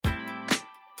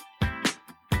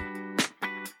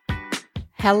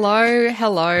Hello,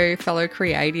 fellow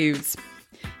creatives.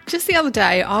 Just the other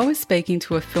day, I was speaking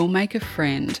to a filmmaker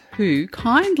friend who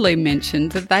kindly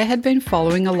mentioned that they had been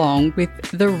following along with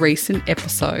the recent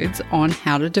episodes on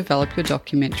how to develop your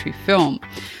documentary film.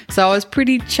 So I was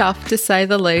pretty chuffed, to say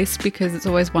the least, because it's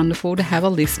always wonderful to have a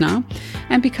listener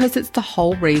and because it's the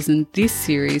whole reason this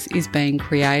series is being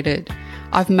created.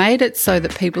 I've made it so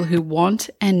that people who want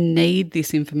and need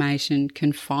this information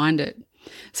can find it.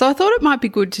 So I thought it might be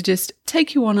good to just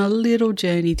take you on a little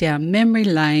journey down memory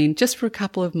lane just for a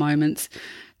couple of moments.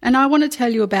 And I want to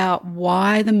tell you about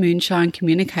why the Moonshine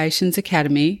Communications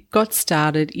Academy got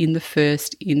started in the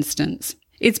first instance.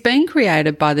 It's been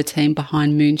created by the team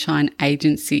behind Moonshine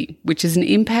Agency, which is an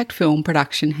impact film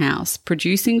production house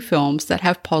producing films that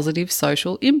have positive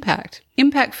social impact.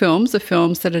 Impact films are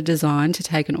films that are designed to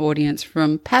take an audience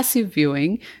from passive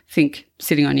viewing, think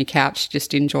sitting on your couch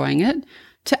just enjoying it,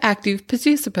 to active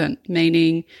participant,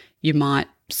 meaning you might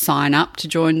sign up to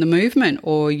join the movement,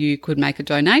 or you could make a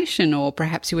donation, or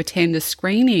perhaps you attend a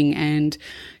screening and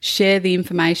share the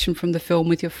information from the film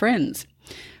with your friends.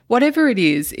 Whatever it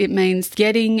is, it means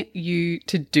getting you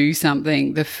to do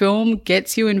something. The film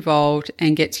gets you involved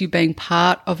and gets you being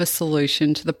part of a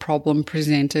solution to the problem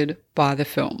presented by the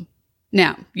film.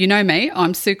 Now, you know me,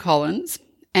 I'm Sue Collins,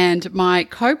 and my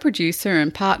co-producer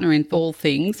and partner in all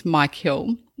things, Mike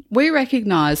Hill. We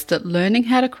recognise that learning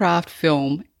how to craft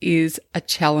film is a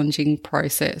challenging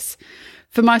process.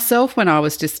 For myself, when I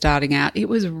was just starting out, it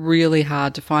was really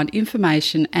hard to find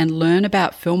information and learn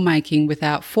about filmmaking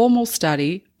without formal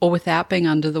study or without being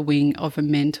under the wing of a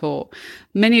mentor.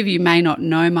 Many of you may not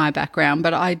know my background,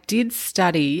 but I did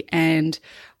study, and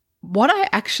what I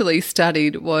actually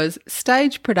studied was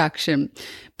stage production,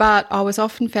 but I was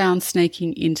often found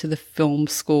sneaking into the film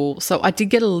school. So I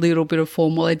did get a little bit of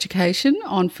formal education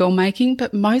on filmmaking,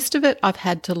 but most of it I've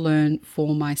had to learn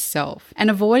for myself.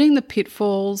 And avoiding the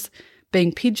pitfalls,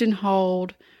 being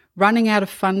pigeonholed, running out of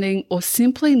funding, or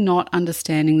simply not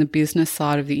understanding the business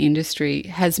side of the industry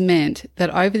has meant that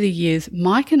over the years,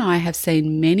 Mike and I have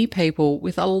seen many people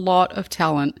with a lot of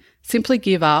talent simply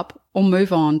give up or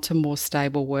move on to more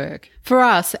stable work. For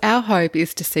us, our hope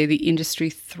is to see the industry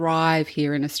thrive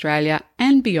here in Australia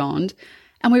and beyond,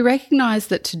 and we recognise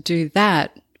that to do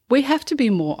that, we have to be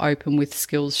more open with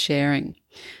skills sharing.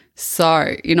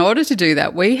 So, in order to do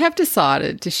that, we have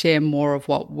decided to share more of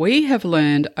what we have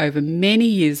learned over many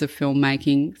years of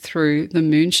filmmaking through the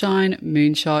Moonshine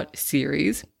Moonshot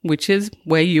series, which is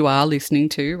where you are listening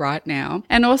to right now,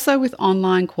 and also with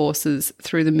online courses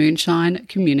through the Moonshine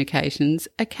Communications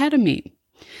Academy.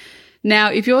 Now,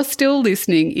 if you're still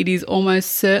listening, it is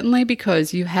almost certainly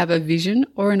because you have a vision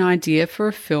or an idea for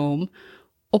a film,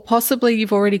 or possibly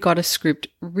you've already got a script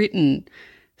written.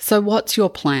 So what's your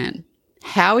plan?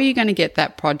 How are you going to get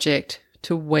that project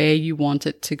to where you want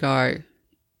it to go?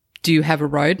 Do you have a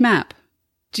roadmap?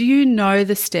 Do you know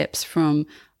the steps from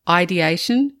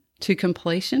ideation to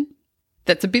completion?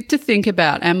 That's a bit to think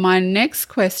about. And my next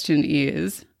question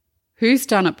is, who's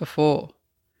done it before?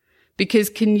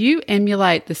 Because can you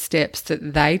emulate the steps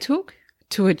that they took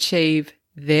to achieve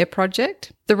their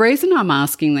project? The reason I'm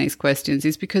asking these questions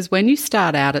is because when you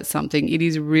start out at something, it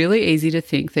is really easy to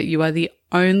think that you are the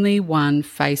only one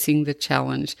facing the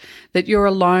challenge, that you're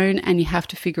alone and you have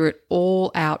to figure it all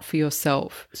out for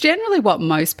yourself. It's generally what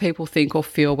most people think or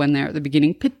feel when they're at the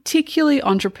beginning, particularly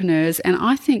entrepreneurs, and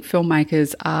I think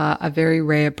filmmakers are a very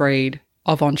rare breed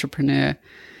of entrepreneur.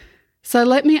 So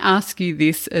let me ask you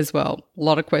this as well. A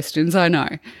lot of questions, I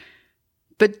know.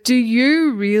 But do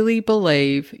you really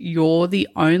believe you're the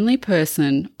only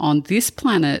person on this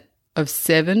planet of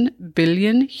 7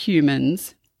 billion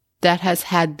humans that has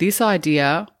had this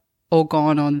idea or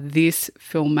gone on this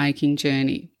filmmaking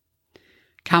journey?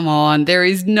 Come on, there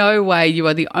is no way you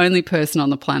are the only person on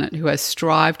the planet who has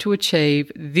strived to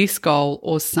achieve this goal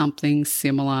or something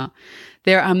similar.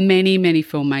 There are many, many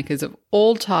filmmakers of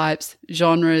all types,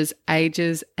 genres,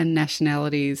 ages, and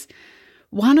nationalities.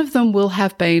 One of them will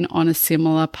have been on a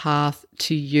similar path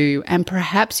to you, and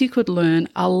perhaps you could learn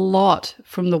a lot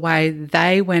from the way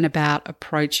they went about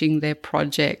approaching their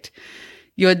project.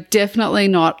 You're definitely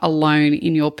not alone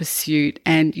in your pursuit,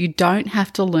 and you don't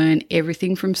have to learn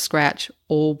everything from scratch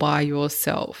all by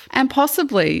yourself. And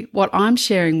possibly what I'm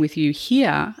sharing with you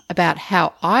here about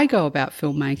how I go about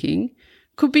filmmaking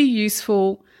could be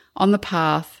useful on the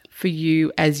path for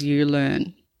you as you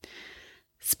learn.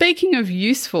 Speaking of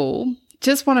useful,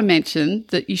 Just want to mention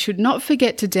that you should not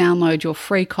forget to download your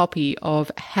free copy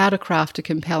of How to Craft a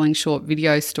Compelling Short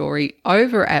Video Story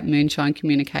over at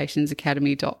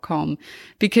moonshinecommunicationsacademy.com,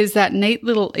 because that neat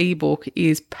little ebook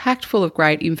is packed full of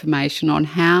great information on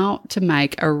how to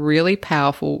make a really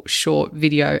powerful short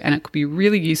video, and it could be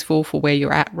really useful for where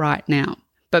you're at right now.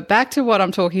 But back to what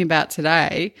I'm talking about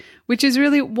today, which is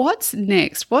really what's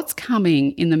next, what's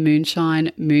coming in the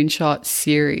Moonshine Moonshot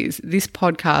series, this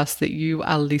podcast that you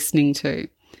are listening to.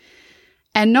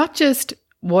 And not just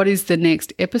what is the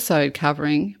next episode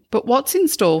covering, but what's in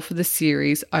store for the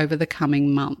series over the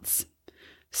coming months.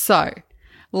 So,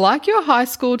 like your high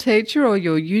school teacher or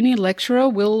your uni lecturer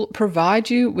will provide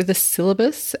you with a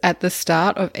syllabus at the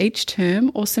start of each term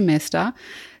or semester,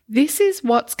 this is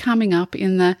what's coming up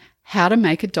in the How to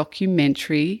Make a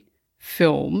Documentary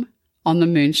Film on the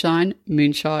Moonshine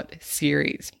Moonshot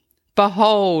series.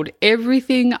 Behold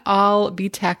everything I'll be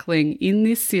tackling in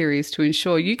this series to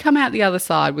ensure you come out the other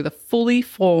side with a fully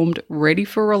formed, ready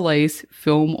for release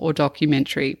film or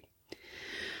documentary.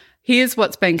 Here's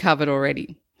what's been covered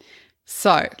already.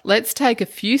 So let's take a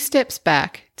few steps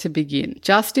back to begin,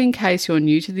 just in case you're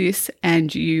new to this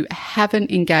and you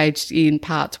haven't engaged in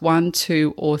parts 1,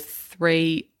 2, or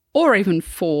 3, or even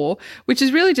 4, which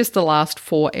is really just the last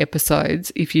 4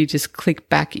 episodes if you just click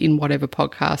back in whatever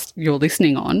podcast you're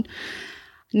listening on.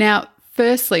 Now,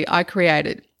 firstly, I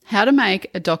created How to Make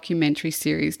a Documentary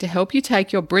series to help you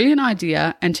take your brilliant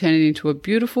idea and turn it into a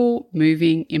beautiful,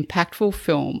 moving, impactful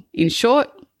film. In short,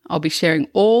 I'll be sharing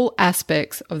all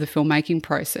aspects of the filmmaking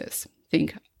process.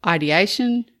 Think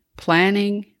ideation,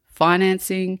 planning,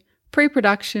 financing,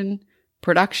 pre-production,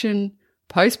 production,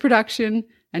 post-production,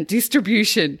 and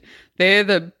distribution. They're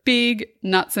the big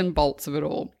nuts and bolts of it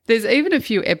all. There's even a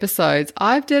few episodes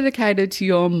I've dedicated to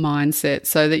your mindset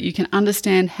so that you can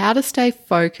understand how to stay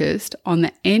focused on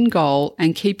the end goal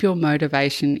and keep your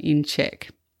motivation in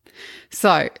check.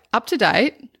 So, up to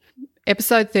date,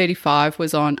 episode 35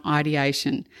 was on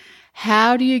ideation.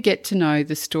 How do you get to know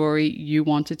the story you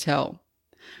want to tell?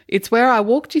 It's where I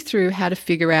walked you through how to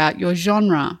figure out your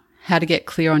genre, how to get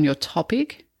clear on your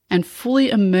topic, and fully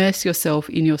immerse yourself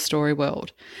in your story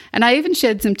world. And I even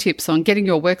shared some tips on getting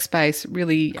your workspace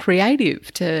really creative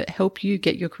to help you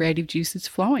get your creative juices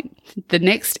flowing. The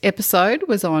next episode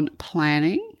was on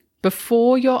planning.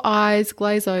 Before your eyes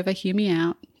glaze over, hear me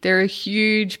out. There are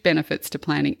huge benefits to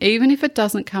planning, even if it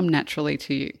doesn't come naturally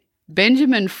to you.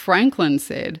 Benjamin Franklin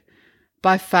said,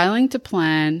 "By failing to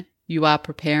plan, you are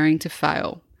preparing to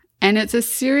fail." And it's a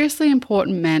seriously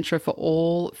important mantra for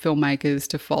all filmmakers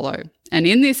to follow. And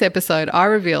in this episode, I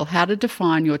reveal how to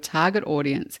define your target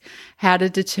audience, how to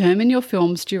determine your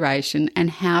film's duration, and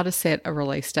how to set a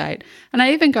release date. And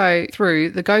I even go through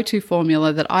the go-to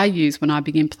formula that I use when I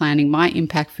begin planning my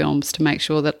impact films to make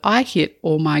sure that I hit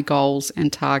all my goals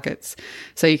and targets.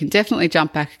 So you can definitely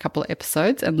jump back a couple of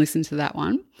episodes and listen to that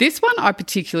one. This one I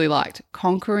particularly liked,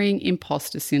 Conquering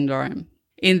Imposter Syndrome.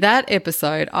 In that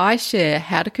episode, I share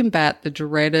how to combat the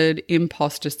dreaded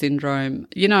imposter syndrome.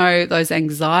 You know, those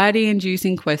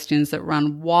anxiety-inducing questions that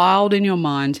run wild in your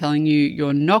mind telling you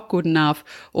you're not good enough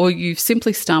or you've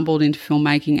simply stumbled into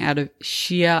filmmaking out of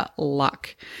sheer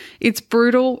luck. It's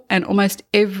brutal, and almost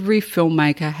every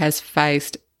filmmaker has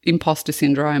faced imposter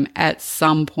syndrome at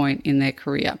some point in their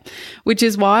career, which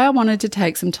is why I wanted to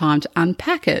take some time to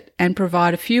unpack it and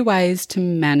provide a few ways to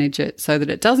manage it so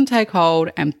that it doesn't take hold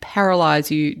and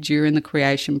paralyze you during the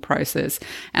creation process.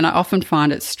 And I often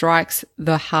find it strikes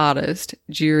the hardest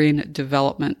during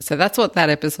development. So that's what that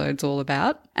episode's all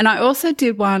about. And I also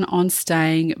did one on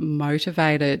staying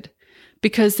motivated,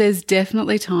 because there's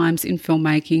definitely times in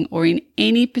filmmaking or in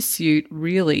any pursuit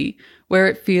really where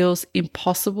it feels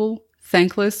impossible,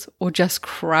 thankless, or just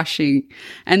crushing.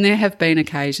 And there have been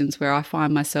occasions where I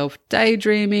find myself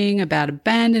daydreaming about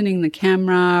abandoning the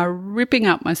camera, ripping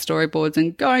up my storyboards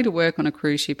and going to work on a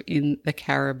cruise ship in the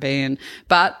Caribbean.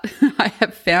 But I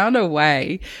have found a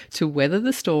way to weather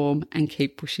the storm and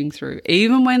keep pushing through,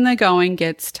 even when the going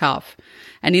gets tough.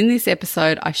 And in this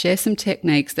episode, I share some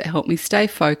techniques that help me stay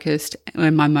focused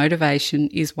when my motivation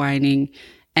is waning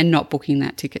and not booking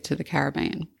that ticket to the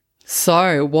Caribbean.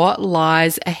 So what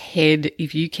lies ahead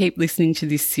if you keep listening to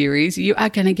this series? You are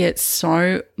going to get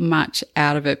so much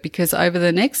out of it, because over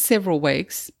the next several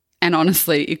weeks, and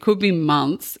honestly, it could be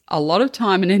months, a lot of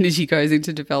time and energy goes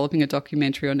into developing a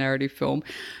documentary or narrative film.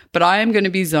 But I am going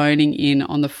to be zoning in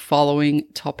on the following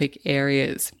topic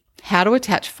areas: how to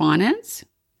attach finance,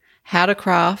 how to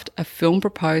craft a film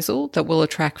proposal that will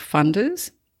attract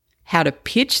funders, how to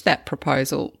pitch that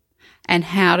proposal, and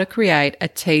how to create a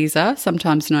teaser,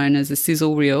 sometimes known as a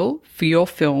sizzle reel, for your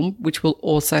film, which will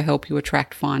also help you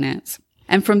attract finance.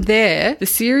 And from there, the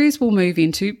series will move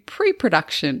into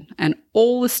pre-production and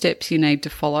all the steps you need to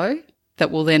follow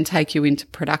that will then take you into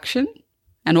production,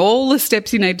 and all the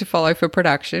steps you need to follow for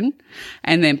production,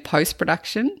 and then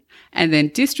post-production, and then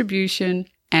distribution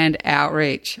and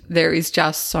outreach. There is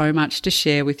just so much to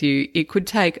share with you. It could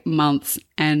take months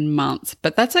and months,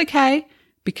 but that's okay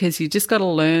because you just got to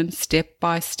learn step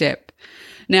by step.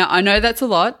 Now, I know that's a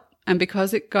lot, and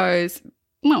because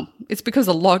it's because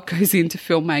a lot goes into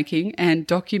filmmaking and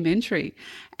documentary.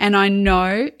 And I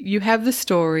know you have the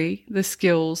story, the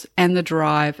skills, and the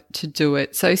drive to do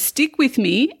it. So stick with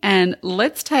me and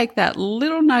let's take that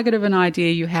little nugget of an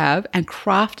idea you have and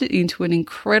craft it into an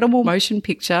incredible motion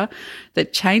picture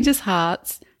that changes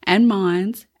hearts and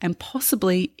minds and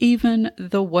possibly even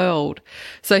the world.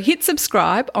 So hit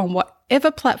subscribe on whatever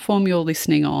platform you're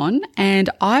listening on, and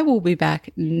I will be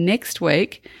back next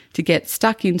week to get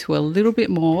stuck into a little bit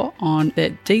more on the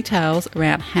details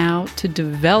around how to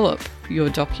develop your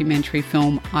documentary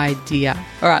film idea.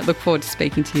 All right, look forward to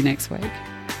speaking to you next week.